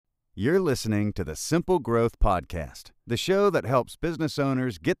You're listening to the Simple Growth Podcast, the show that helps business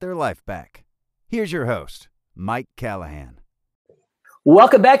owners get their life back. Here's your host, Mike Callahan.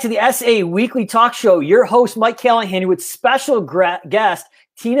 Welcome back to the SA Weekly Talk Show. Your host, Mike Callahan, with special guest,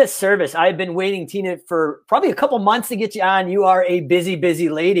 Tina Service. I've been waiting, Tina, for probably a couple months to get you on. You are a busy, busy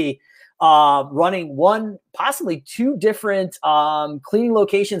lady, running one, possibly two different cleaning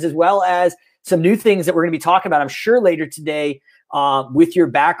locations, as well as some new things that we're going to be talking about, I'm sure, later today, with your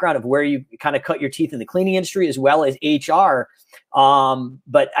background of where you kind of cut your teeth in the cleaning industry as well as HR.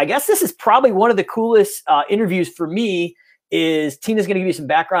 But I guess this is probably one of the coolest interviews for me. Is Tina's going to give you some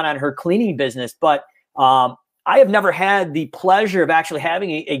background on her cleaning business, but I have never had the pleasure of actually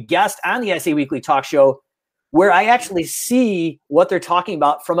having a guest on the SA Weekly Talk Show where I actually see what they're talking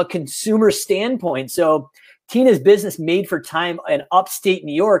about from a consumer standpoint. So Tina's business, Made for Time in upstate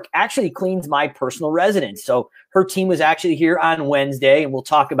New York, actually cleans my personal residence. So her team was actually here on Wednesday, and we'll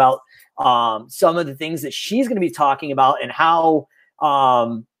talk about some of the things that she's going to be talking about and how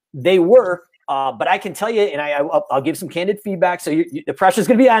they work. But I can tell you, and I'll give some candid feedback. So the pressure's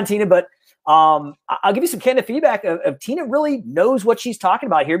going to be on Tina, but I'll give you some candid feedback of Tina really knows what she's talking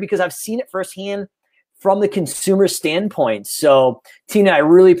about here because I've seen it firsthand from the consumer standpoint. So Tina, I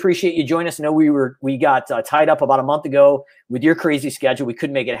really appreciate you joining us. I know we got tied up about a month ago with your crazy schedule. We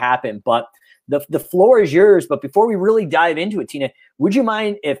couldn't make it happen, but the floor is yours. But before we really dive into it, Tina, would you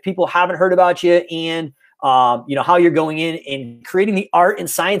mind if people haven't heard about you and how you're going in and creating the art and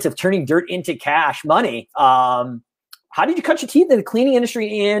science of turning dirt into cash money? How did you cut your teeth in the cleaning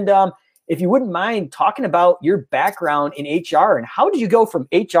industry? And if you wouldn't mind talking about your background in HR and how did you go from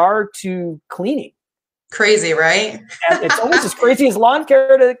HR to cleaning? Crazy, right? And it's almost as crazy as lawn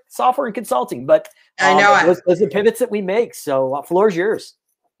care to software and consulting, but I know those are the pivots that we make. So floor is yours.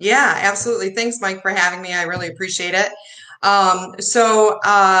 Yeah, absolutely. Thanks, Mike, for having me. I really appreciate it. Let's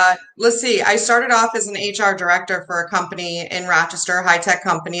see. I started off as an HR director for a company in Rochester, a high-tech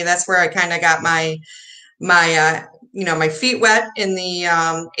company. That's where I kind of got my feet wet in the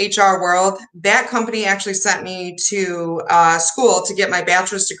HR world. That company actually sent me to school to get my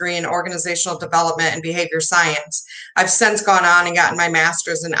bachelor's degree in organizational development and behavior science. I've since gone on and gotten my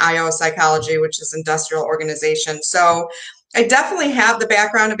master's in IO psychology, which is industrial organization. So I definitely have the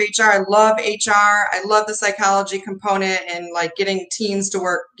background of HR. I love HR. I love the psychology component and like getting teams to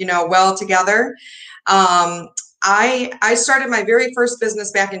work, well together. I started my very first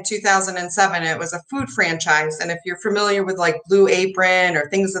business back in 2007. It was a food franchise. And if you're familiar with like Blue Apron or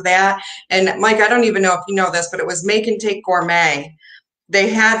things of that, and Mike, I don't even know if you know this, but it was Make and Take Gourmet. They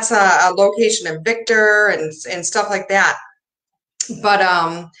had a location in Victor and stuff like that. But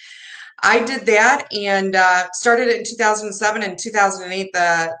I did that and started it in 2007. In 2008,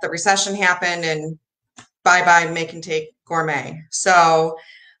 the recession happened and bye-bye Make and Take Gourmet. So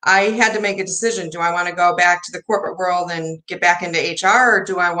I had to make a decision. Do I want to go back to the corporate world and get back into HR, or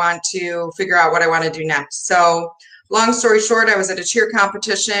do I want to figure out what I want to do next? So long story short, I was at a cheer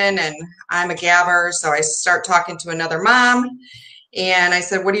competition and I'm a gabber. So I start talking to another mom and I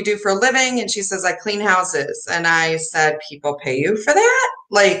said, what do you do for a living? And she says, I clean houses. And I said, people pay you for that?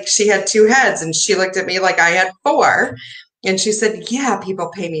 Like she had two heads and she looked at me like I had four. And she said, yeah,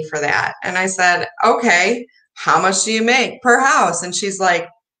 people pay me for that. And I said, okay, how much do you make per house? And she's like,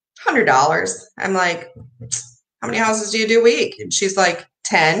 $100. I'm like, how many houses do you do a week? And she's like,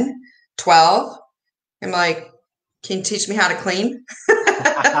 10, 12. I'm like, can you teach me how to clean?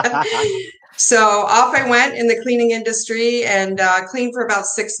 So off I went in the cleaning industry and cleaned for about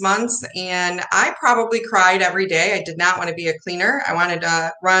 6 months. And I probably cried every day. I did not want to be a cleaner. I wanted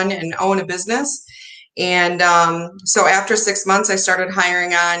to run and own a business. And so after 6 months, I started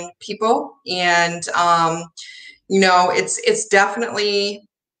hiring on people. And, it's definitely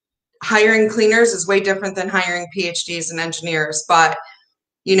hiring cleaners is way different than hiring PhDs and engineers. But,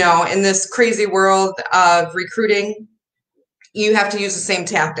 in this crazy world of recruiting, you have to use the same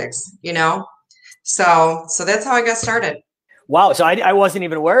tactics, So that's how I got started. Wow. So I wasn't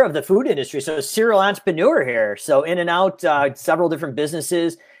even aware of the food industry. So serial entrepreneur here. So in and out, several different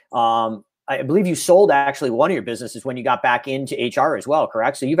businesses. I believe you sold actually one of your businesses when you got back into HR as well,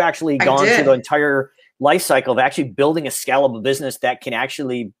 correct? So you've actually gone through the entire life cycle of actually building a scalable business that can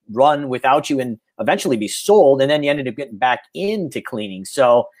actually run without you and eventually be sold. And then you ended up getting back into cleaning.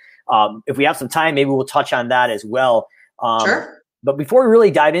 So if we have some time, maybe we'll touch on that as well. Sure. But before we really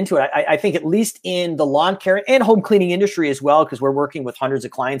dive into it, I think at least in the lawn care and home cleaning industry as well, because we're working with hundreds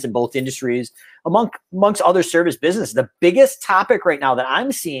of clients in both industries, amongst other service businesses, the biggest topic right now that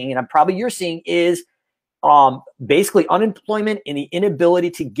I'm seeing, and I'm probably you're seeing, is basically unemployment and the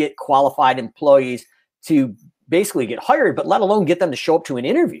inability to get qualified employees to basically get hired, but let alone get them to show up to an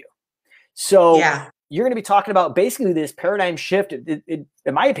interview. So Yeah. you're going to be talking about basically this paradigm shift. In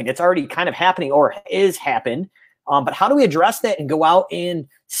my opinion, it's already kind of happening or is happened. But how do we address that and go out and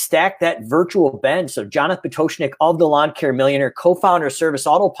stack that virtual bench? So Jonathan Potoshnik of the Lawn Care Millionaire, co-founder of Service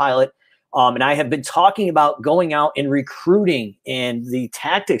Autopilot, and I have been talking about going out and recruiting and the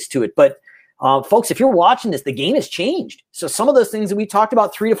tactics to it. But folks, if you're watching this, the game has changed. So some of those things that we talked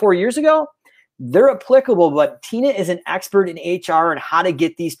about 3 to 4 years ago, they're applicable. But Tina is an expert in HR and how to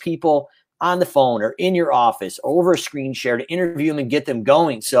get these people on the phone or in your office or over a screen share to interview them and get them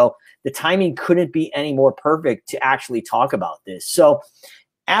going. So the timing couldn't be any more perfect to actually talk about this. So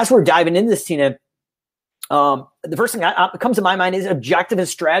as we're diving into this, Tina, the first thing that comes to my mind is objective and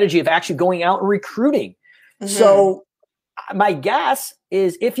strategy of actually going out and recruiting. Mm-hmm. So my guess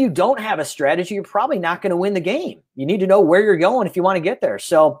is if you don't have a strategy, you're probably not going to win the game. You need to know where you're going if you want to get there.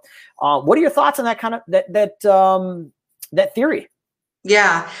 So what are your thoughts on that kind of that theory?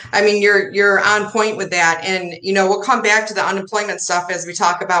 Yeah, I mean, you're on point with that. And, we'll come back to the unemployment stuff as we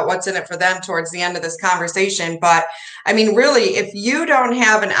talk about what's in it for them towards the end of this conversation. But I mean, really, if you don't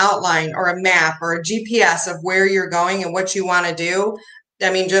have an outline or a map or a GPS of where you're going and what you want to do,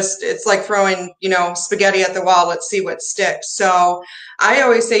 I mean, it's like throwing, spaghetti at the wall. Let's see what sticks. So I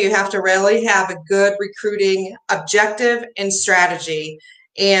always say you have to really have a good recruiting objective and strategy.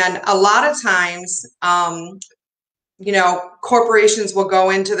 And a lot of times, corporations will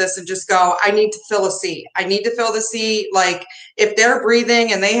go into this and just go, I need to fill a seat. I need to fill the seat. Like if they're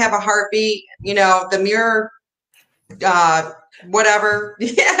breathing and they have a heartbeat, the mirror, whatever,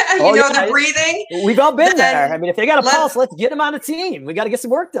 they're breathing. We've all been there. I mean, if they got a pulse, let's get them on the team. We got to get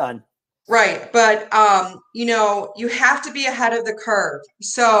some work done. Right. But, you have to be ahead of the curve.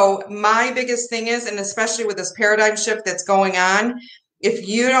 So my biggest thing is, and especially with this paradigm shift that's going on, if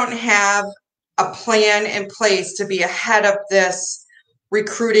you don't have a plan in place to be ahead of this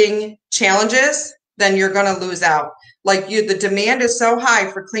recruiting challenges, then you're going to lose out. Like the demand is so high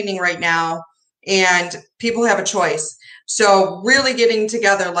for cleaning right now, and people have a choice. So really getting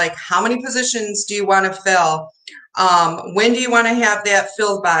together, like how many positions do you want to fill? When do you want to have that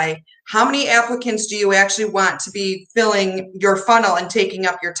filled by? How many applicants do you actually want to be filling your funnel and taking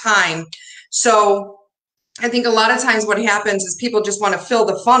up your time? So I think a lot of times what happens is people just want to fill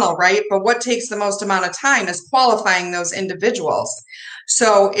the funnel, right? But what takes the most amount of time is qualifying those individuals.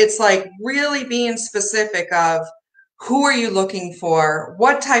 So it's like really being specific of who are you looking for,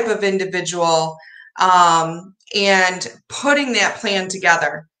 what type of individual, and putting that plan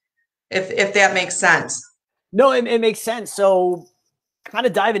together, if that makes sense. No, it makes sense. So kind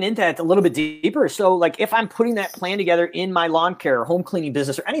of diving into that a little bit deeper. So like if I'm putting that plan together in my lawn care, home cleaning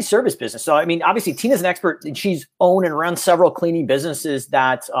business, or any service business. So, I mean, obviously Tina's an expert and she's owned and run several cleaning businesses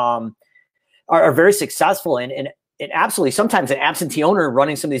that are very successful. And absolutely, sometimes an absentee owner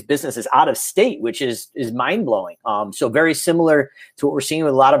running some of these businesses out of state, which is mind blowing. So very similar to what we're seeing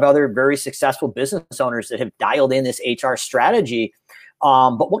with a lot of other very successful business owners that have dialed in this HR strategy.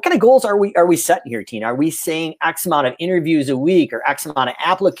 But what kind of goals are we setting here, Tina? Are we saying X amount of interviews a week or X amount of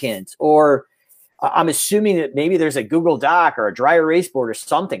applicants? Or I'm assuming that maybe there's a Google Doc or a dry erase board or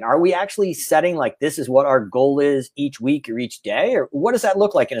something. Are we actually setting like this is what our goal is each week or each day? Or what does that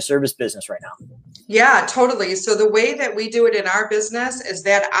look like in a service business right now? Yeah, totally. So the way that we do it in our business is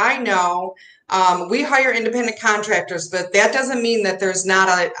that I know we hire independent contractors, but that doesn't mean that there's not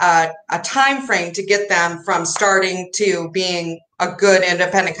a time frame to get them from starting to being a good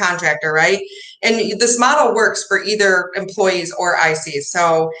independent contractor, right? And this model works for either employees or ICs.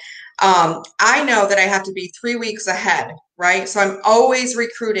 So I know that I have to be 3 weeks ahead, right? So I'm always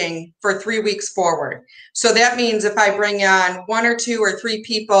recruiting for 3 weeks forward. So that means if I bring on 1 or 2 or 3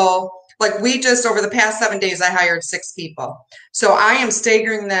 people, like we just over the past 7 days, I hired 6 people. So I am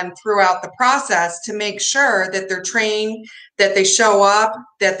staggering them throughout the process to make sure that they're trained, that they show up,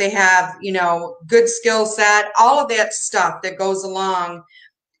 that they have, good skill set, all of that stuff that goes along.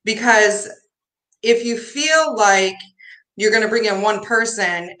 Because if you feel like you're going to bring in one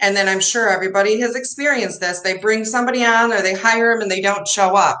person, and then I'm sure everybody has experienced this, they bring somebody on or they hire them and they don't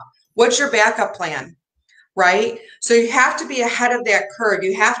show up. What's your backup plan? Right? So you have to be ahead of that curve.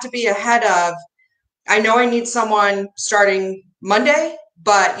 You have to be ahead of, I know I need someone starting Monday,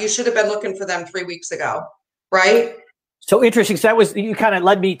 but you should have been looking for them 3 weeks ago. Right? So interesting. So you kind of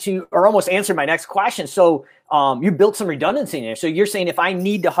led me to, or almost answered my next question. So you built some redundancy in there. So you're saying if I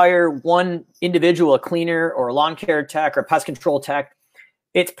need to hire one individual, a cleaner or a lawn care tech or pest control tech,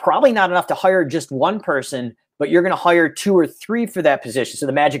 it's probably not enough to hire just one person, but you're going to hire 2 or 3 for that position. So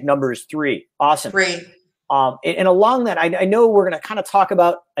the magic number is 3. Awesome. 3. And along that, I know we're going to kind of talk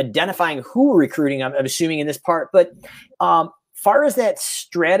about identifying who we're recruiting, I'm assuming in this part, but far as that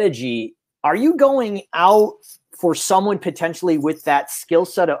strategy, are you going out for someone potentially with that skill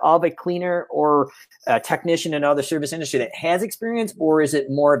set of a cleaner or a technician in another service industry that has experience, or is it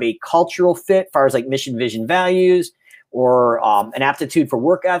more of a cultural fit as far as like mission, vision, values, or an aptitude for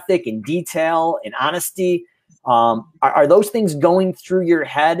work ethic and detail and honesty? Are those things going through your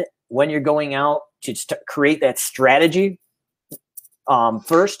head when you're going out to create that strategy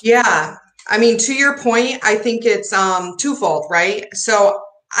first? Yeah. I mean, to your point, I think it's twofold, right? So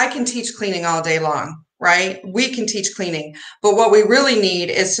I can teach cleaning all day long, right? We can teach cleaning, but what we really need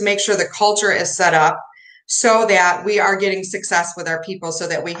is to make sure the culture is set up so that we are getting success with our people, so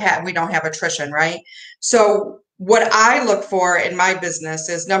that we don't have attrition, right? So what I look for in my business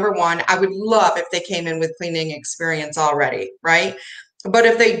is, number one, I would love if they came in with cleaning experience already, right? But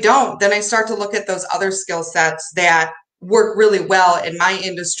if they don't, then I start to look at those other skill sets that work really well in my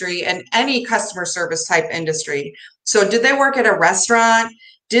industry and any customer service type industry. So did they work at a restaurant?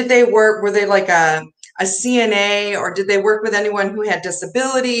 Were they like a CNA, or did they work with anyone who had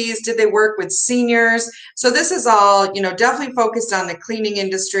disabilities? Did they work with seniors? So this is all, definitely focused on the cleaning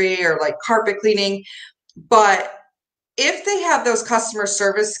industry or like carpet cleaning. But if they have those customer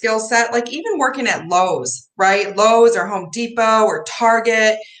service skill set, like even working at Lowe's, right? Lowe's or Home Depot or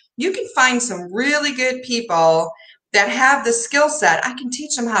Target, you can find some really good people that have the skill set. I can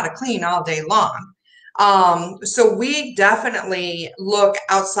teach them how to clean all day long. So we definitely look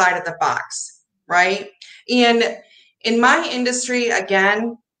outside of the box, right? And in my industry,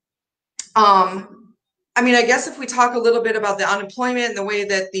 again, I guess if we talk a little bit about the unemployment and the way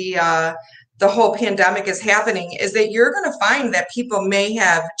that the whole pandemic is happening, is that you're going to find that people may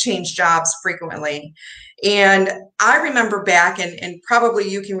have changed jobs frequently. And I remember back, and probably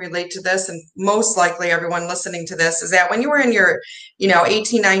you can relate to this, and most likely everyone listening to this, is that when you were in your,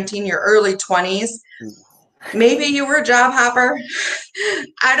 18, 19, your early 20s, maybe you were a job hopper.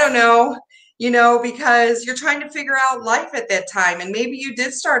 I don't know, because you're trying to figure out life at that time. And maybe you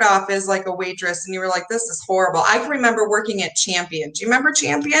did start off as like a waitress and you were like, this is horrible. I can remember working at Champion. Do you remember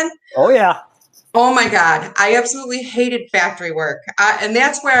Champion? Oh, yeah. Oh, my God. I absolutely hated factory work. And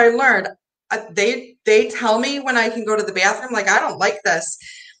that's where I learned. They tell me when I can go to the bathroom, like, I don't like this.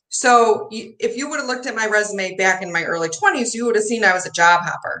 So if you would have looked at my resume back in my early 20s, you would have seen I was a job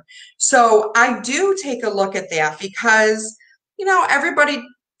hopper. So I do take a look at that because, everybody,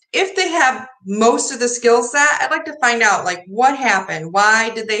 if they have most of the skill set, I'd like to find out, like, what happened? Why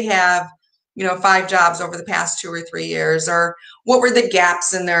did they have, 5 jobs over the past 2 or 3 years? Or what were the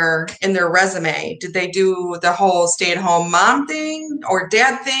gaps in their resume? Did they do the whole stay-at-home mom thing or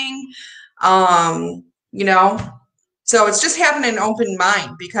dad thing? So it's just having an open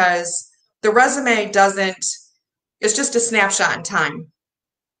mind, because the resume it's just a snapshot in time.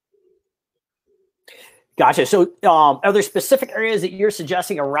 Gotcha. So are there specific areas that you're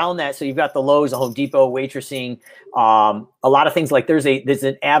suggesting around that? So you've got the Lowe's, the Home Depot, waitressing, a lot of things like there's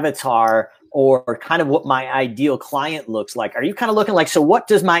an avatar, or kind of what my ideal client looks like. Are you kind of looking like, so what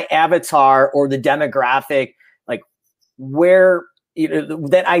does my avatar or the demographic, like where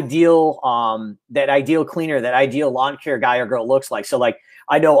that ideal cleaner, that ideal lawn care guy or girl looks like? So like,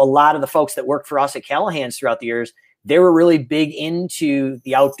 I know a lot of the folks that work for us at Callahan's throughout the years, they were really big into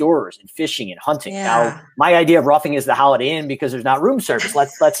the outdoors and fishing and hunting. Yeah. Now, my idea of roughing is the Holiday Inn because there's not room service.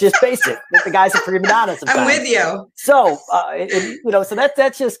 Let's just face it. The guys are pretty honest sometimes. I'm with you. So, so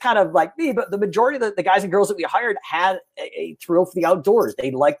that's just kind of like me. But the majority of the guys and girls that we hired had a thrill for the outdoors. They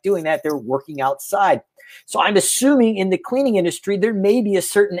like doing that. They're working outside. So I'm assuming in the cleaning industry, there may be a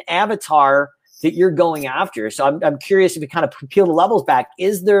certain avatar that you're going after. So I'm curious if you kind of peel the levels back.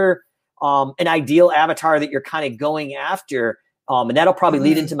 Is there an ideal avatar that you're kind of going after? And that'll probably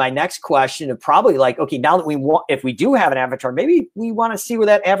lead into my next question of probably like, okay, now that if we do have an avatar, maybe we want to see where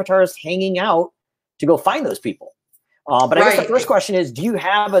that avatar is hanging out to go find those people. But I guess the first question is, do you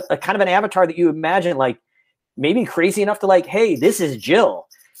have a kind of an avatar that you imagine, like maybe crazy enough to like, hey, this is Jill.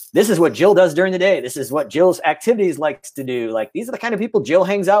 This is what Jill does during the day. This is what Jill's activities likes to do. Like, these are the kind of people Jill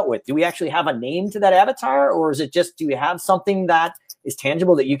hangs out with. Do we actually have a name to that avatar? Or is it just, do you have something that is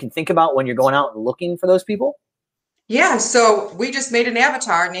tangible that you can think about when you're going out and looking for those people? Yeah. So we just made an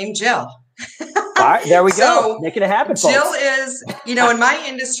avatar named Jill. All right, there we go. Making it happen, folks. Jill is, in my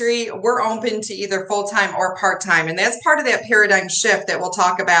industry, we're open to either full-time or part-time. And that's part of that paradigm shift that we'll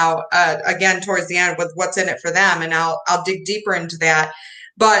talk about again towards the end with what's in it for them. And I'll dig deeper into that.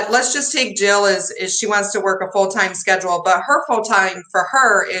 But let's just take Jill is she wants to work a full-time schedule, but her full-time for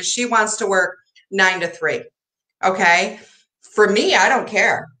her is she wants to work 9 to 3. Okay. For me, I don't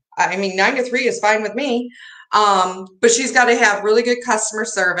care. I mean, 9 to 3 is fine with me. But she's got to have really good customer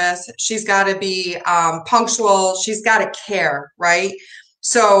service. She's got to be punctual. She's got to care, right?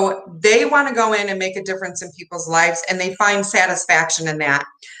 So they want to go in and make a difference in people's lives, and they find satisfaction in that.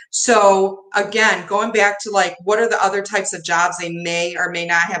 So again, going back to like, what are the other types of jobs they may or may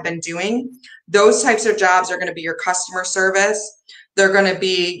not have been doing? Those types of jobs are going to be your customer service. They're going to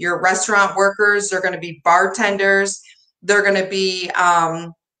be your restaurant workers. They're going to be bartenders. They're going to be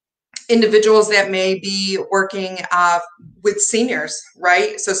individuals that may be working with seniors,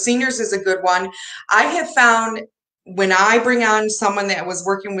 right? So seniors is a good one. I have found when I bring on someone that was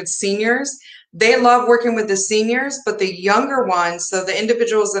working with seniors, they love working with the seniors, but the younger ones, so the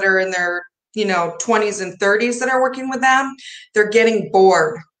individuals that are in their 20s and 30s that are working with them, they're getting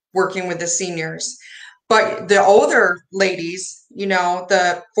bored working with the seniors. But the older ladies,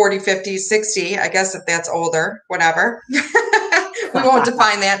 the 40, 50, 60, I guess if that's older, whatever. We won't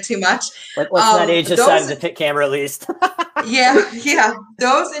define that too much. Let's not age this side of the pit camera, at least. Yeah.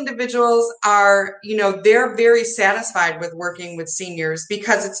 Those individuals are, they're very satisfied with working with seniors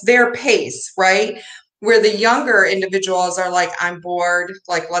because it's their pace, right? Where the younger individuals are like, I'm bored,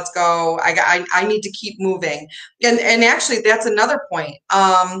 like, let's go. I need to keep moving. And actually, that's another point.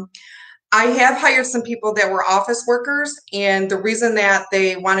 I have hired some people that were office workers, and the reason that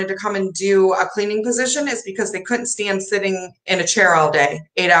they wanted to come and do a cleaning position is because they couldn't stand sitting in a chair all day,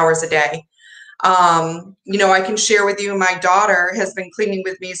 8 hours a day. I can share with you, my daughter has been cleaning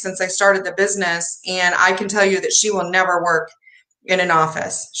with me since I started the business, and I can tell you that she will never work in an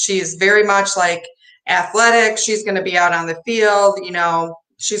office. She is very much like athletic. She's going to be out on the field.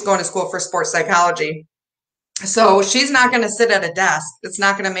 She's going to school for sports psychology. So she's not going to sit at a desk. It's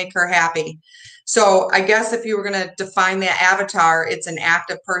not going to make her happy. So I guess if you were going to define that avatar, it's an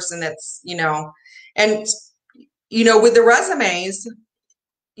active person that's, and, with the resumes,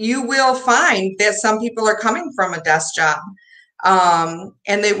 you will find that some people are coming from a desk job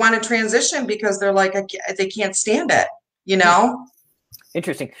and they want to transition because they're like, they can't stand it,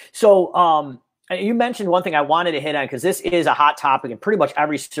 Interesting. So, you mentioned one thing I wanted to hit on, because this is a hot topic in pretty much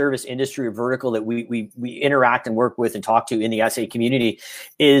every service industry or vertical that we interact and work with and talk to in the SA community,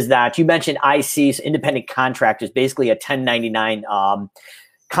 is that you mentioned ICs, independent contractors, basically a 1099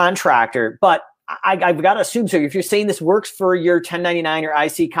 contractor. But I've got to assume, so if you're saying this works for your 1099 or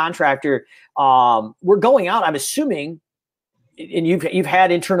IC contractor, we're going out, I'm assuming, and you've had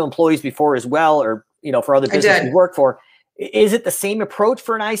internal employees before as well, or, for other businesses you work for. Is it the same approach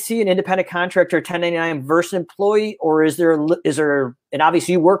for an IC, an independent contractor, 1099 versus employee, or is there, and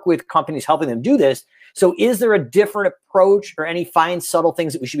obviously you work with companies helping them do this. So is there a different approach or any fine, subtle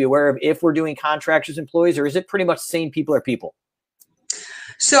things that we should be aware of if we're doing contractors, employees, or is it pretty much the same people are people?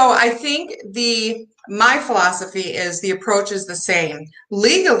 So I think my philosophy is the approach is the same.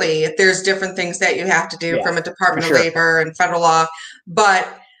 Legally, there's different things that you have to do from a Department of Labor and federal law.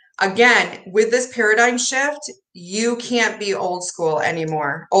 But again, with this paradigm shift, you can't be old school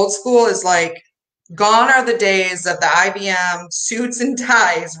anymore. Old school is like, gone are the days of the IBM suits and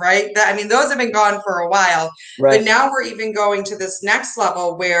ties, right? Those have been gone for a while. Right. But now we're even going to this next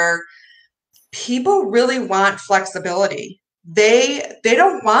level where people really want flexibility. They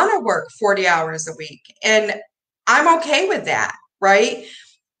don't want to work 40 hours a week. And I'm okay with that, right?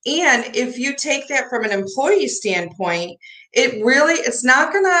 And if you take that from an employee standpoint, it's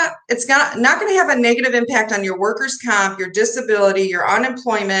not gonna have a negative impact on your workers' comp, your disability, your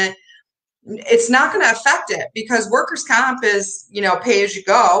unemployment. It's not going to affect it because workers' comp is, pay as you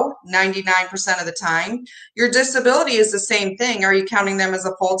go 99% of the time. Your disability is the same thing. Are you counting them as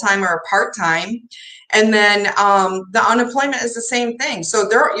a full-time or a part-time? And then the unemployment is the same thing. So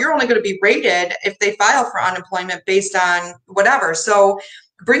you're only going to be rated if they file for unemployment based on whatever. So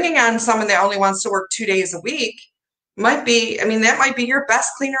bringing on someone that only wants to work 2 days a week might be your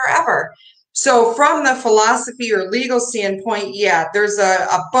best cleaner ever. So from the philosophy or legal standpoint, there's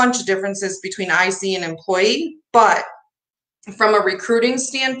a bunch of differences between IC and employee. But from a recruiting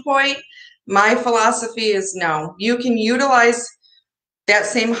standpoint, my philosophy is no. You can utilize that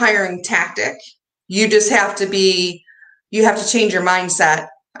same hiring tactic. You just have to change your mindset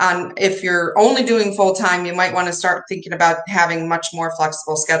on if you're only doing full time, you might want to start thinking about having much more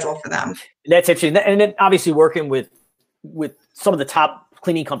flexible schedule for them. That's interesting. And then obviously working with some of the top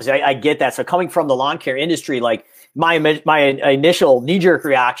cleaning companies, I get that. So coming from the lawn care industry, like my initial knee-jerk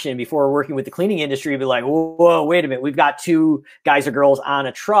reaction before working with the cleaning industry would be like, whoa, wait a minute. We've got 2 guys or girls on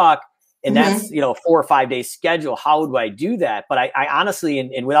a truck and that's, 4 or 5 day schedule. How do I do that? But I honestly,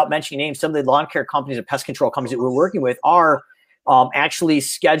 and without mentioning names, some of the lawn care companies and pest control companies that we're working with are actually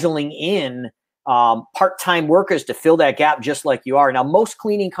scheduling in part-time workers to fill that gap just like you are. Now, most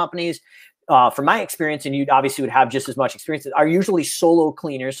cleaning companies, from my experience, and you obviously would have just as much experience, are usually solo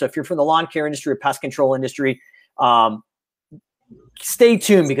cleaners. So if you're from the lawn care industry or pest control industry, stay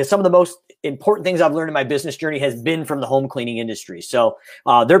tuned, because some of the most important things I've learned in my business journey has been from the home cleaning industry. So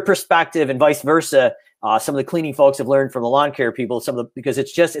their perspective and vice versa. Some of the cleaning folks have learned from the lawn care people, because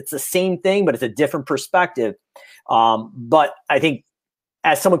it's the same thing, but it's a different perspective. But I think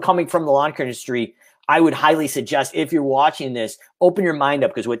as someone coming from the lawn care industry, I would highly suggest, if you're watching this, open your mind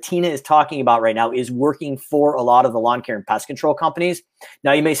up, because what Tina is talking about right now is working for a lot of the lawn care and pest control companies.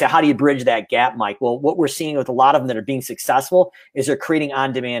 Now, you may say, how do you bridge that gap, Mike? Well, what we're seeing with a lot of them that are being successful is they're creating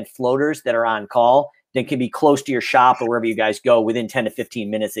on-demand floaters that are on call that can be close to your shop or wherever you guys go. Within 10 to 15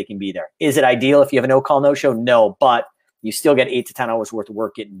 minutes, they can be there. Is it ideal if you have a no-call, no-show? No, but you still get 8 to 10 hours worth of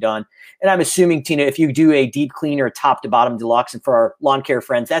work getting done. And I'm assuming, Tina, if you do a deep clean or a top to bottom deluxe, and for our lawn care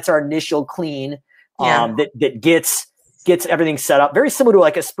friends, that's our initial clean. That gets everything set up, very similar to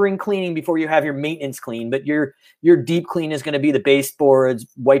like a spring cleaning before you have your maintenance clean. But your deep clean is going to be the baseboards,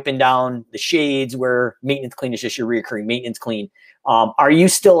 wiping down the shades, where maintenance clean is just your recurring maintenance clean. Are you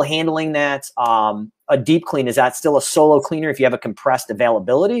still handling that? A deep clean, is that still a solo cleaner if you have a compressed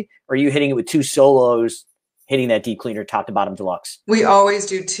availability? Or are you hitting it with 2 solos, hitting that deep cleaner top to bottom deluxe? We always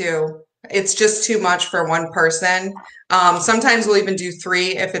do 2. It's just too much for one person. Sometimes we'll even do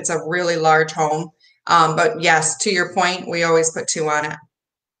 3 if it's a really large home. But yes, to your point, we always put 2 on it.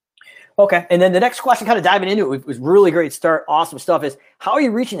 Okay. And then the next question, kind of diving into it was really great start. Awesome stuff. Is how are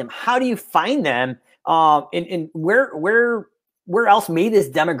you reaching them? How do you find them? And where else may this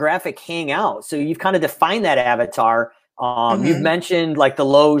demographic hang out? So you've kind of defined that avatar. You've mentioned like the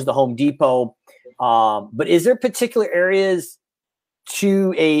Lowe's, the Home Depot. But is there particular areas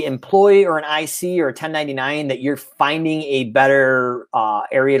to a employee or an IC or a 1099 that you're finding a better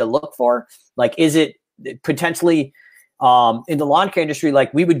area to look for? Like, is it potentially in the lawn care industry,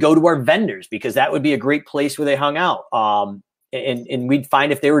 like we would go to our vendors, because that would be a great place where they hung out. And we'd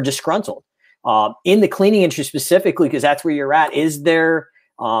find if they were disgruntled. In the cleaning industry specifically, because that's where you're at, is there,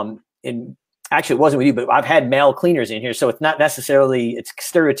 and actually it wasn't with you, but I've had male cleaners in here. So it's not necessarily, it's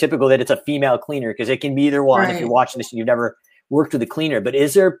stereotypical that it's a female cleaner, because it can be either one. Right. If you're watching this and you've never worked with a cleaner, but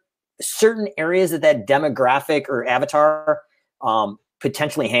is there certain areas that demographic or avatar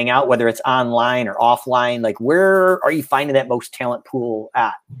potentially hang out, whether it's online or offline? Like, where are you finding that most talent pool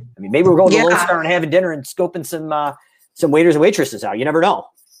at? I mean, maybe we're going to Lone Star and having dinner and scoping some waiters and waitresses out. You never know.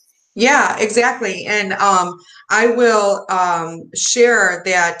 Yeah, exactly. And I will share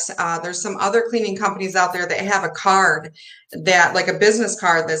that there's some other cleaning companies out there that have a card, that like a business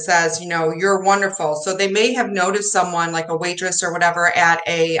card that says, you know, you're wonderful. So they may have noticed someone like a waitress or whatever at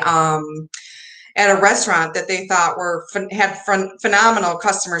a restaurant that they thought had phenomenal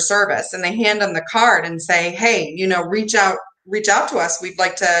customer service, and they hand them the card and say, hey, you know, reach out to us. We'd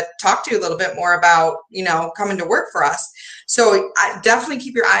like to talk to you a little bit more about, you know, coming to work for us. So I definitely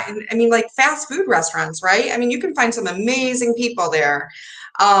keep your eye. I mean, like fast food restaurants, right? I mean, you can find some amazing people there.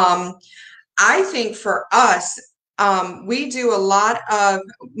 I think for us, we do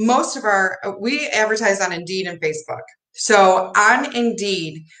we advertise on Indeed and Facebook. So on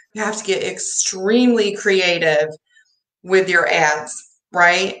Indeed, you have to get extremely creative with your ads,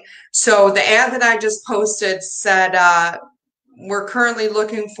 right? So the ad that I just posted said, we're currently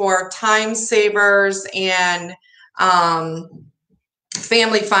looking for time savers and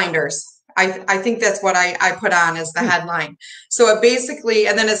family finders. I think that's what I put on as the headline. So it basically,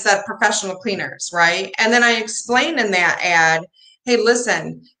 and then it said professional cleaners, right? And then I explained in that ad, hey,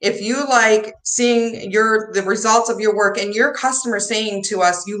 listen, if you like seeing the results of your work and your customer saying to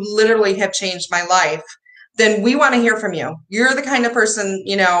us, you literally have changed my life, then we want to hear from you. You're the kind of person,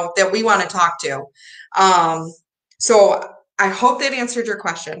 you know, that we want to talk to. So I hope that answered your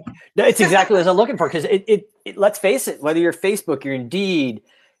question. No, it's exactly what I'm looking for, because it let's face it, whether you're Facebook, you're Indeed,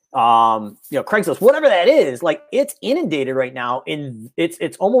 you know, Craigslist, whatever that is, like it's inundated right now.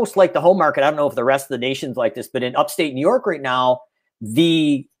 It's almost like the home market. I don't know if the rest of the nation's like this, but in upstate New York right now,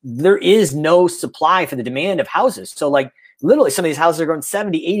 there is no supply for the demand of houses. So like literally some of these houses are going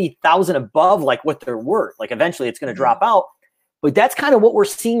 70, 80,000 above like what they're worth. Like eventually it's going to drop out. But that's kind of what we're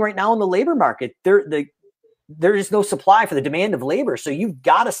seeing right now in the labor market. There is no supply for the demand of labor. So you've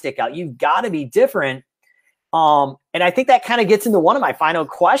got to stick out. You've got to be different. And I think that kind of gets into one of my final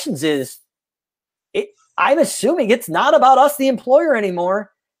questions is, I'm assuming it's not about us, the employer,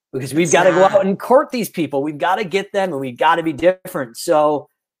 anymore, because we've got to go out and court these people. We've got to get them, and we've got to be different. So,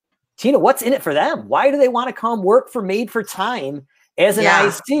 Tina, what's in it for them? Why do they want to come work for Made for Time as an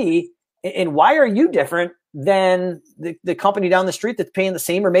IC? And why are you different than the company down the street that's paying the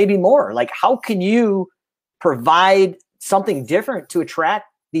same or maybe more? Like, how can you provide something different to attract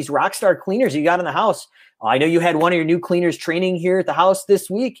these rock star cleaners you got in the house? I know you had one of your new cleaners training here at the house this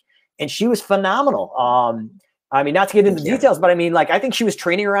week, and she was phenomenal. I mean, not to get into the Yeah. details, but I mean, like, I think she was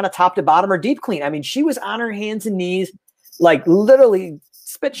training her on a top to bottom or deep clean. I mean, she was on her hands and knees, like literally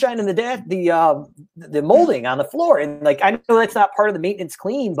spit shining the molding on the floor. And like, I know that's not part of the maintenance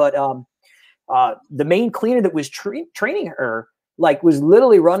clean, but the main cleaner that was training her, like, was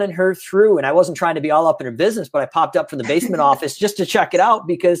literally running her through. And I wasn't trying to be all up in her business, but I popped up from the basement office just to check it out,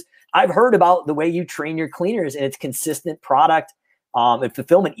 because I've heard about the way you train your cleaners, and it's consistent product and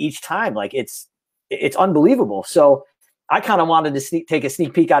fulfillment each time. Like, it's unbelievable. So I kind of wanted to take a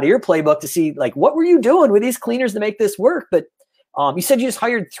sneak peek out of your playbook to see, like, what were you doing with these cleaners to make this work? But you said you just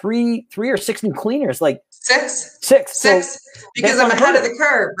hired three or six new cleaners, like Six, So because I'm ahead of the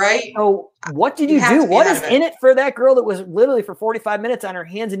curve, right? So what did you do? What is in it for that girl that was literally for 45 minutes on her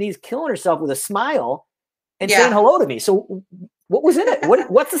hands and knees killing herself with a smile and saying hello to me? So what was in it?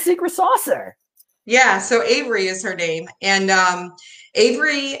 What's the secret sauce there? Yeah, so Avery is her name. And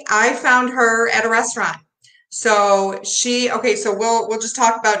Avery, I found her at a restaurant. So so we'll just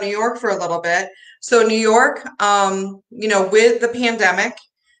talk about New York for a little bit. So New York, with the pandemic,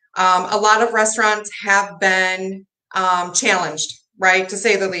 a lot of restaurants have been challenged, right, to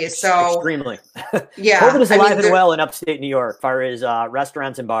say the least. So extremely. Yeah. COVID is alive and well in upstate New York, as far as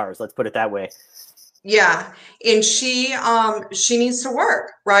restaurants and bars. Let's put it that way. Yeah. And she needs to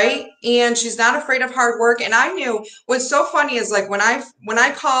work, right? And she's not afraid of hard work. And I knew what's so funny is, like, when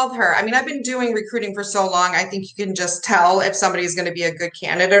I called her, I mean, I've been doing recruiting for so long, I think you can just tell if somebody's going to be a good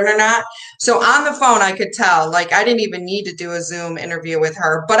candidate or not. So on the phone, I could tell, like, I didn't even need to do a Zoom interview with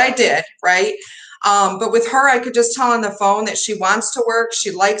her, but I did, right? But with her, I could just tell on the phone that she wants to work.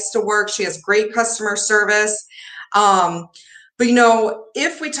 She likes to work. She has great customer service. But,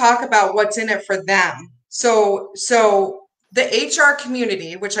 if we talk about what's in it for them, so the HR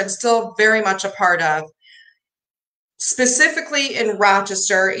community, which I'm still very much a part of, specifically in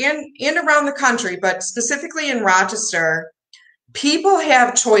Rochester and around the country, but specifically in Rochester, people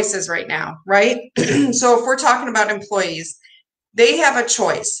have choices right now, right? So if we're talking about employees, they have a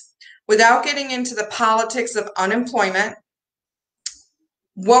choice. Without getting into the politics of unemployment,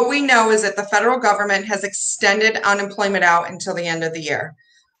 what we know is that the federal government has extended unemployment out until the end of the year.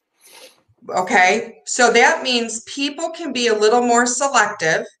 Okay, so that means people can be a little more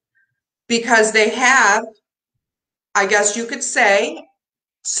selective because they have, I guess you could say,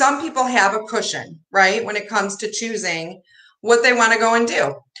 some people have a cushion, right, when it comes to choosing what they want to go and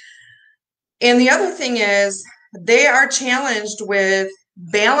do. And the other thing is, they are challenged with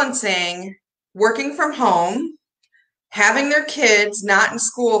balancing working from home, having their kids not in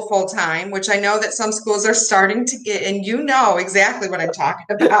school full time, which I know that some schools are starting to get, and you know exactly what I'm talking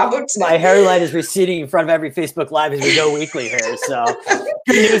about. My hairline is receding in front of every Facebook Live as we go weekly here. So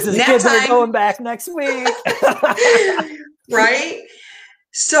good news is the kids are going back next week. Right?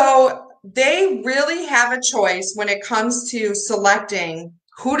 So they really have a choice when it comes to selecting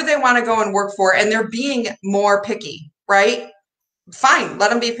who do they want to go and work for, and they're being more picky, right? Fine, let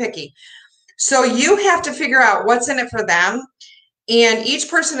them be picky. So you have to figure out what's in it for them. And each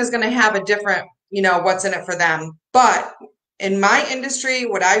person is going to have a different, what's in it for them. But in my industry,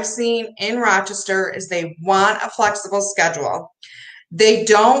 what I've seen in Rochester is they want a flexible schedule. They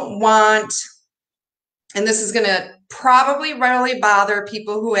don't want, and this is going to probably really bother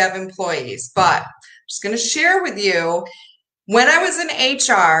people who have employees, but I'm just going to share with you, when I was in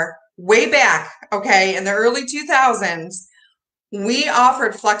HR way back, okay, in the early 2000s, we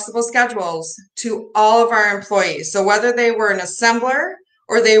offered flexible schedules to all of our employees. So whether they were an assembler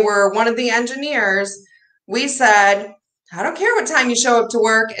or they were one of the engineers, we said, I don't care what time you show up to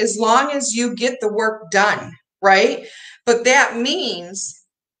work, as long as you get the work done, right? But that means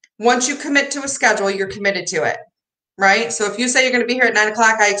once you commit to a schedule, you're committed to it, right? So if you say you're going to be here at 9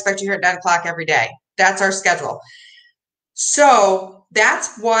 o'clock, I expect you here at 9 o'clock every day. That's our schedule. So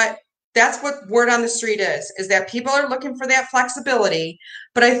that's what word on the street is that people are looking for that flexibility.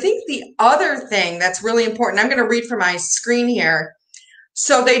 But I think the other thing that's really important, I'm going to read from my screen here.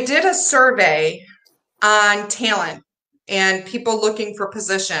 So they did a survey on talent and people looking for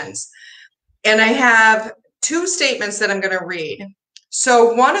positions. And I have two statements that I'm going to read.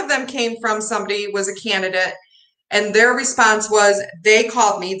 So one of them came from somebody who was a candidate, and their response was, they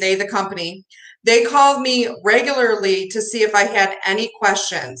called me, the company, they called me regularly to see if I had any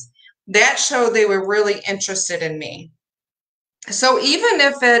questions. That showed they were really interested in me. So even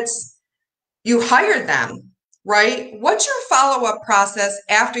if it's you hired them, right? What's your follow-up process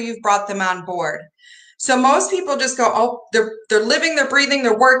after you've brought them on board? So most people just go, oh, they're living, they're breathing,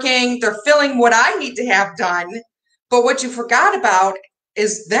 they're working, they're filling what I need to have done. But what you forgot about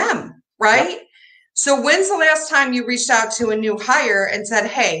is them, right? Yep. So when's the last time you reached out to a new hire and said,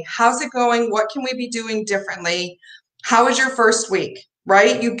 hey, how's it going? What can we be doing differently? How was your first week?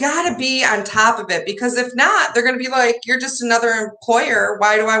 Right? You got to be on top of it, because if not, they're going to be like, you're just another employer.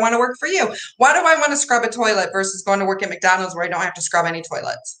 Why do I want to work for you? Why do I want to scrub a toilet versus going to work at McDonald's where I don't have to scrub any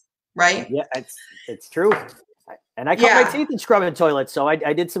toilets? Right? Yeah, it's true. And I cut my teeth in scrubbing toilets. So I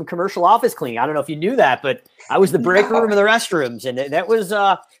did some commercial office cleaning. I don't know if you knew that, but I was the break room of the restrooms, and that was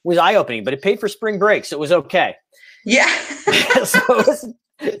eye-opening, but it paid for spring break. So it was okay. Yeah. So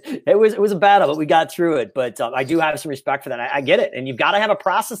it was a battle, but we got through it. But I do have some respect for that. I get it. And you've got to have a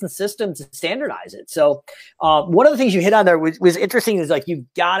process and system to standardize it. So one of the things you hit on there was interesting is like, you've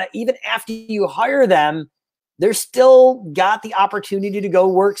got to, even after you hire them, they're still got the opportunity to go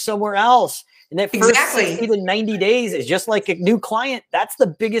work somewhere else. And that first 60 to 90 days is just like a new client. That's the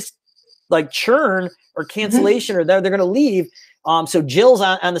biggest like churn or cancellation, or they're going to leave. So Jill's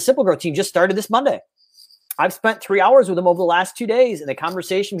on the Simple Growth team just started this Monday. I've spent 3 hours with him over the last 2 days, and the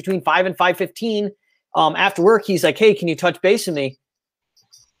conversation between 5 and 5:15 after work, he's like, hey, can you touch base with me?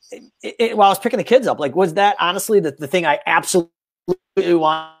 While I was picking the kids up, like, was that honestly the thing I absolutely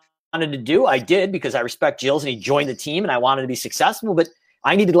wanted to do? I did, because I respect Jill's and he joined the team and I wanted to be successful, but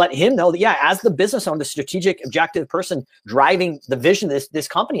I needed to let him know that, yeah, as the business owner, the strategic objective person driving the vision of this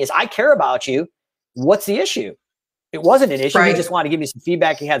company is, I care about you. What's the issue? It wasn't an issue. Right. He just wanted to give me some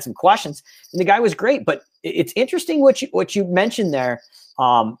feedback. He had some questions, and the guy was great. But it's interesting what you mentioned there.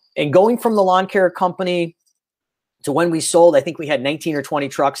 And going from the lawn care company to when we sold, I think we had 19 or 20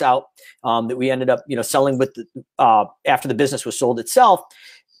 trucks out that we ended up, selling with after the business was sold itself,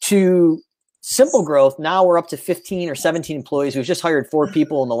 to Simple Growth. Now we're up to 15 or 17 employees. We've just hired 4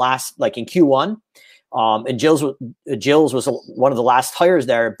 people in the last, like in Q1. And Jill's was one of the last hires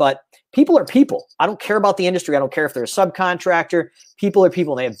there, but people are people. I don't care about the industry. I don't care if they're a subcontractor. People are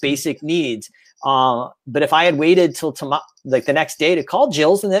people, and they have basic needs. But if I had waited till the next day to call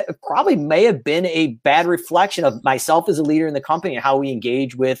Jill's, then it probably may have been a bad reflection of myself as a leader in the company and how we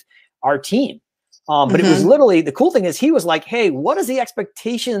engage with our team. But it was literally, the cool thing is he was like, hey, what is the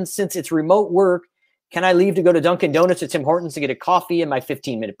expectation since it's remote work? Can I leave to go to Dunkin' Donuts or Tim Hortons to get a coffee in my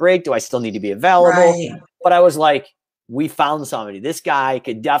 15-minute break? Do I still need to be available? Right. But I was like, we found somebody. This guy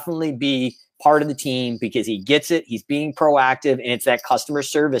could definitely be part of the team because he gets it. He's being proactive, and it's that customer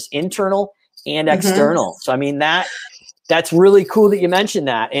service, internal and external. So, I mean, that's really cool that you mentioned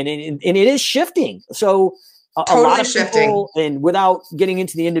that. And it is shifting. So a lot of people, and without getting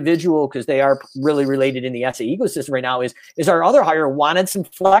into the individual, because they are really related in the SA ecosystem right now, is our other hire wanted some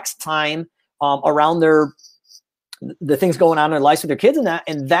flex time around the things going on in their lives with their kids,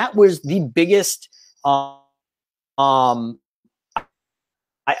 and that was the biggest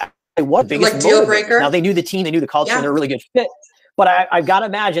biggest like deal breaker. Now they knew the team, they knew the culture, and they're a really good fit. But I've got to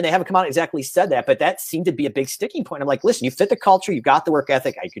imagine they haven't come out and exactly said that, but that seemed to be a big sticking point. I'm like, listen, you fit the culture, you've got the work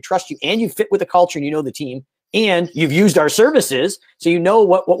ethic, I could trust you, and you fit with the culture, and you know the team, and you've used our services, so you know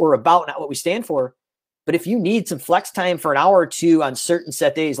what we're about, not what we stand for. But if you need some flex time for an hour or two on certain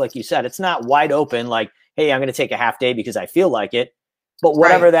set days, like you said, it's not wide open, like, hey, I'm going to take a half day because I feel like it. But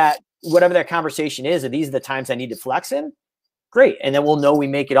whatever that conversation is, and these are the times I need to flex in, great. And then we'll know we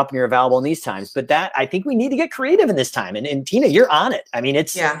make it up and you're available in these times. But I think we need to get creative in this time. And Tina, you're on it. I mean,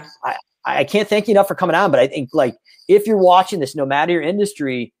 I can't thank you enough for coming on, but I think, like, if you're watching this, no matter your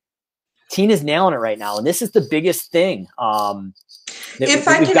industry, Tina's nailing it right now. And this is the biggest thing. If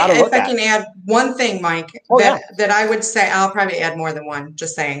I can add one thing, Mike, that I would say, I'll probably add more than one,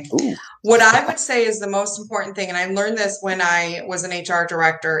 just saying. Ooh. What I would say is the most important thing, and I learned this when I was an HR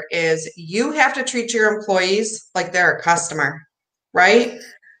director, is you have to treat your employees like they're a customer, right?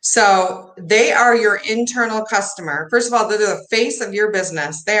 So they are your internal customer. First of all, they're the face of your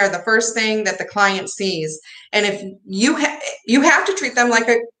business. They are the first thing that the client sees. And if you have to treat them like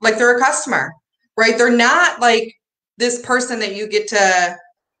they're a customer, right? They're not like this person that you get to,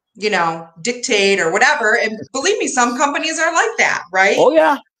 dictate or whatever. And believe me, some companies are like that, right? Oh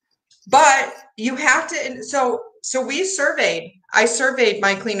yeah. But you have to, so I surveyed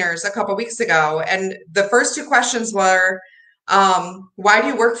my cleaners a couple of weeks ago, and the first 2 questions were, why do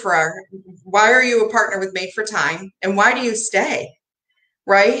you work why are you a partner with Made for Time? And why do you stay?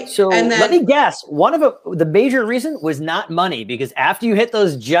 Right. So and then, let me guess, one of the major reason was not money, because after you hit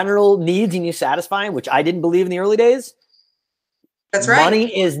those general needs and you satisfy them, which I didn't believe in the early days. That's right.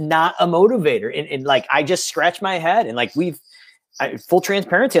 Money is not a motivator. And like, I just scratched my head, and like, full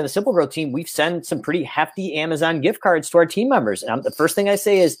transparency on the Simple Growth team, we've sent some pretty hefty Amazon gift cards to our team members. And the first thing I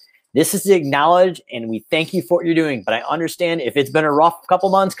say is, this is to acknowledge, and we thank you for what you're doing. But I understand if it's been a rough couple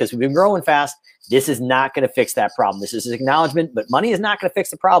months because we've been growing fast, this is not going to fix that problem. This is an acknowledgement, but money is not going to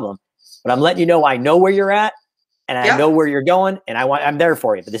fix the problem. but I'm letting you know I know where you're at and I Yep. know where you're going, and I'm there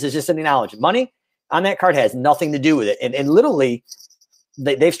for you. But this is just an acknowledgement. Money on that card has nothing to do with it. And literally,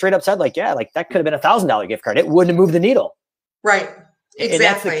 they've straight up said, like, yeah, like that could have been $1,000 gift card. It wouldn't have moved the needle. Right. Exactly. And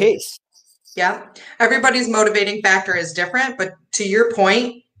that's the case. Yeah. Everybody's motivating factor is different, but to your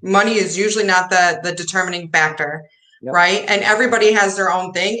point, money is usually not the determining factor. Yep. Right. And everybody has their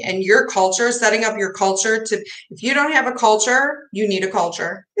own thing, and your culture, setting up your culture if you don't have a culture, you need a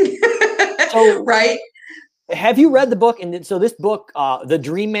culture. So, right. Have you read the book? And so this book, The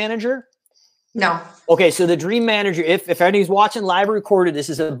Dream Manager. No. Okay, so The Dream Manager, if anybody's watching live or recorded, this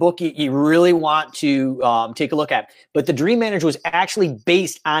is a book you really want to take a look at. But The Dream Manager was actually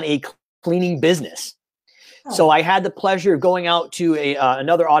based on a cleaning business. Oh. So I had the pleasure of going out to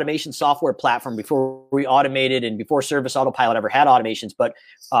another automation software platform before we automated and before Service Autopilot ever had automations, but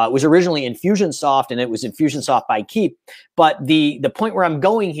it was originally Infusionsoft, and it was Infusionsoft by Keap. But the point where I'm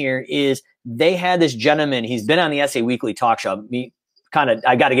going here is they had this gentleman, he's been on the SA Weekly talk show.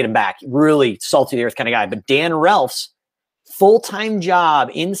 I got to get him back. Really salty the earth kind of guy. But Dan Ralph's full-time job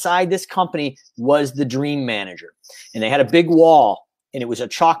inside this company was the Dream Manager. And they had a big wall, and it was a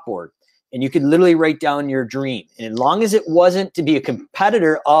chalkboard. And you could literally write down your dream. And as long as it wasn't to be a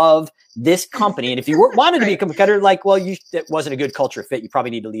competitor of this company, and if you wanted to be a competitor, like, well, that wasn't a good culture fit, you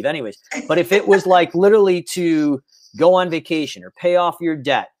probably need to leave anyways. But if it was like literally to go on vacation or pay off your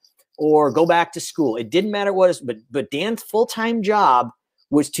debt or go back to school, it didn't matter what it was. But Dan's full-time job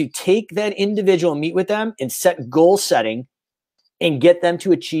was to take that individual and meet with them and set goal setting and get them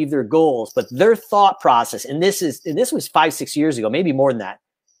to achieve their goals. But their thought process, and this was 5-6 years ago, maybe more than that,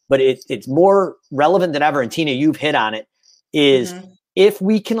 but it's more relevant than ever. And Tina, you've hit on it, is if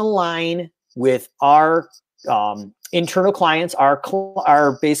we can align with our internal clients,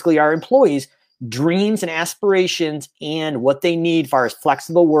 our basically our employees' dreams and aspirations and what they need as far as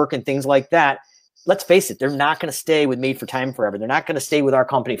flexible work and things like that, let's face it, they're not going to stay with Made for Time forever. They're not going to stay with our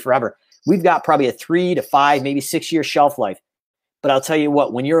company forever. We've got probably a 3 to 5, maybe 6-year shelf life. But I'll tell you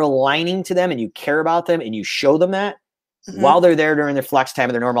what, when you're aligning to them and you care about them and you show them that, while they're there during their flex time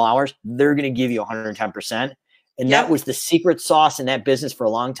and their normal hours, they're going to give you 110%. And that was the secret sauce in that business for a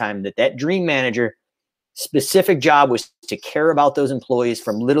long time, that Dream Manager specific job was to care about those employees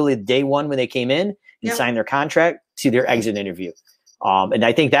from literally day one when they came in and signed their contract to their exit interview. And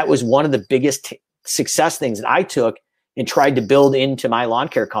I think that was one of the biggest success things that I took and tried to build into my lawn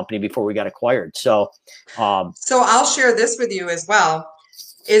care company before we got acquired. So I'll share this with you as well,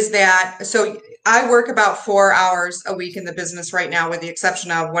 is that, so I work about 4 hours a week in the business right now, with the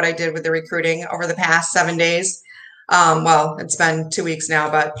exception of what I did with the recruiting over the past 7 days. Well, it's been 2 weeks now,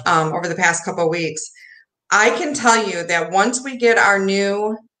 but over the past couple of weeks, I can tell you that once we get our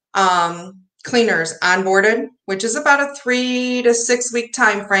new cleaners onboarded, which is about a 3 to 6 week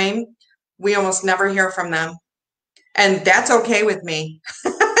time frame, we almost never hear from them. And that's okay with me,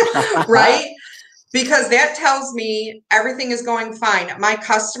 right? Because that tells me everything is going fine. My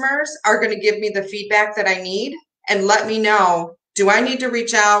customers are going to give me the feedback that I need and let me know, do I need to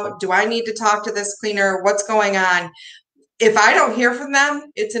reach out? Do I need to talk to this cleaner? What's going on? If I don't hear from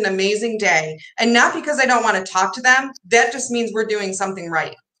them, it's an amazing day. And not because I don't want to talk to them. That just means we're doing something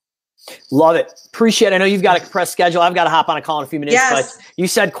right. Love it. Appreciate it. I know you've got a compressed schedule. I've got to hop on a call in a few minutes. Yes. But you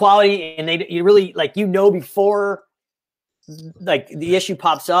said quality, and you really, like, before like the issue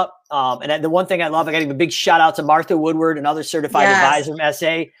pops up. And the one thing I love, I got to give a big shout out to Martha Woodward, another certified advisor from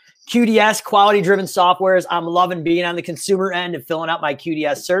SA. QDS, quality driven softwares. I'm loving being on the consumer end and filling out my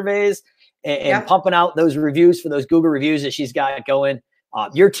QDS surveys and pumping out those reviews for those Google reviews that she's got going.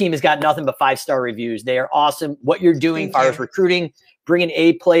 Your team has got nothing but 5-star reviews. They are awesome. What you're doing as far as recruiting,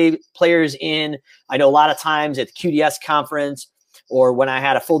 bringing players in. I know a lot of times at the QDS conference, or when I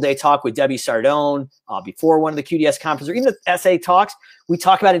had a full day talk with Debbie Sardone before one of the QDS conferences, or even the SA talks, we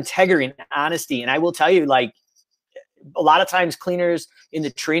talk about integrity and honesty. And I will tell you, like, a lot of times cleaners in the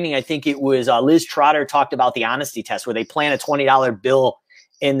training, I think it was Liz Trotter talked about the honesty test, where they plan a $20 bill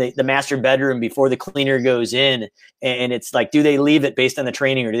in the master bedroom before the cleaner goes in. And it's like, do they leave it based on the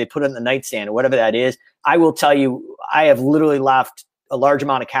training, or do they put it in the nightstand, or whatever that is? I will tell you, I have literally left a large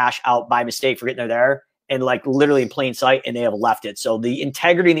amount of cash out by mistake for getting there, and like literally in plain sight, and they have left it. So the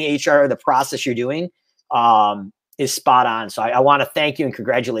integrity in the HR, the process you're doing is spot on. So I want to thank you and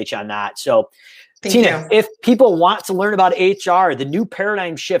congratulate you on that. So Tina, if people want to learn about HR, the new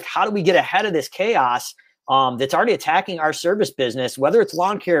paradigm shift, how do we get ahead of this chaos that's already attacking our service business, whether it's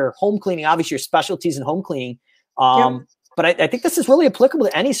lawn care, home cleaning, obviously your specialties in home cleaning. But I think this is really applicable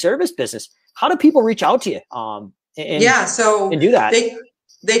to any service business. How do people reach out to you? And do that?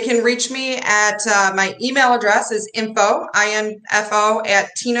 They can reach me at my email address is info at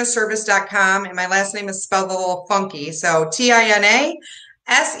tinaservice.com, and my last name is spelled a little funky, so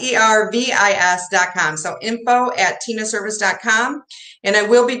TINASERVIS.com. So info at tinaservice.com, and I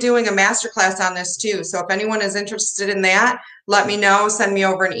will be doing a masterclass on this too. So if anyone is interested in that, let me know. Send me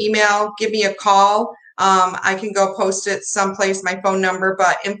over an email. Give me a call. I can go post it someplace, my phone number,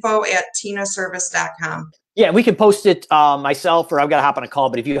 but info at tinaservice.com. Yeah, we can post it myself, or I've got to hop on a call.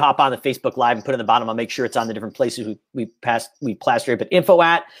 But if you hop on the Facebook Live and put it in the bottom, I'll make sure it's on the different places we plaster it. But info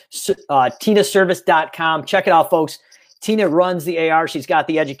at tinaservice.com. Check it out, folks. Tina runs the AR. She's got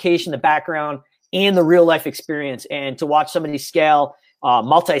the education, the background, and the real life experience. And to watch somebody scale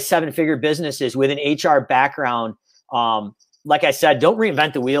multi-7-figure businesses with an HR background, like I said, don't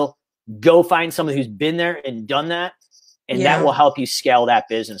reinvent the wheel. Go find someone who's been there and done that. And that will help you scale that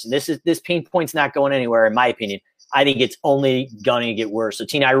business. And this pain point's not going anywhere, in my opinion. I think it's only going to get worse. So,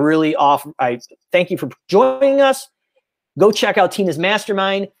 Tina, I thank you for joining us. Go check out Tina's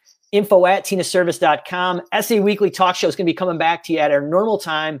mastermind, info at tinaservice.com. SA Weekly Talk Show is going to be coming back to you at our normal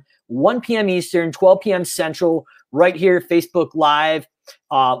time, 1 p.m. Eastern, 12 p.m. Central, right here, Facebook Live,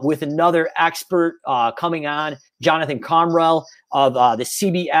 with another expert coming on, Jonathan Comrell of the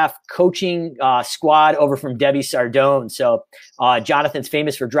CBF coaching squad over from Debbie Sardone. So Jonathan's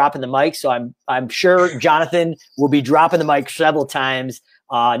famous for dropping the mic. So I'm sure Jonathan will be dropping the mic several times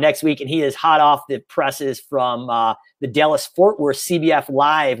next week. And he is hot off the presses from the Dallas-Fort Worth CBF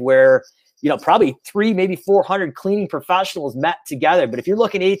Live, where, probably 300, maybe 400 cleaning professionals met together. But if you're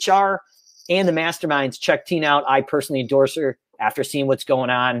looking at HR and the masterminds, check Tina out. I personally endorse her after seeing what's going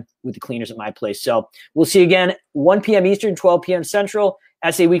on with the cleaners at my place. So we'll see you again, 1 p.m. Eastern, 12 p.m. Central,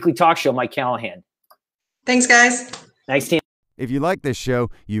 SA Weekly Talk Show, Mike Callahan. Thanks, guys. Thanks, Tina. If you like this show,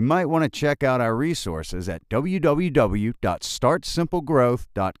 you might want to check out our resources at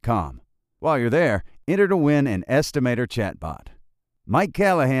www.startsimplegrowth.com. While you're there, enter to win an Estimator chatbot. Mike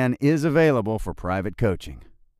Callahan is available for private coaching.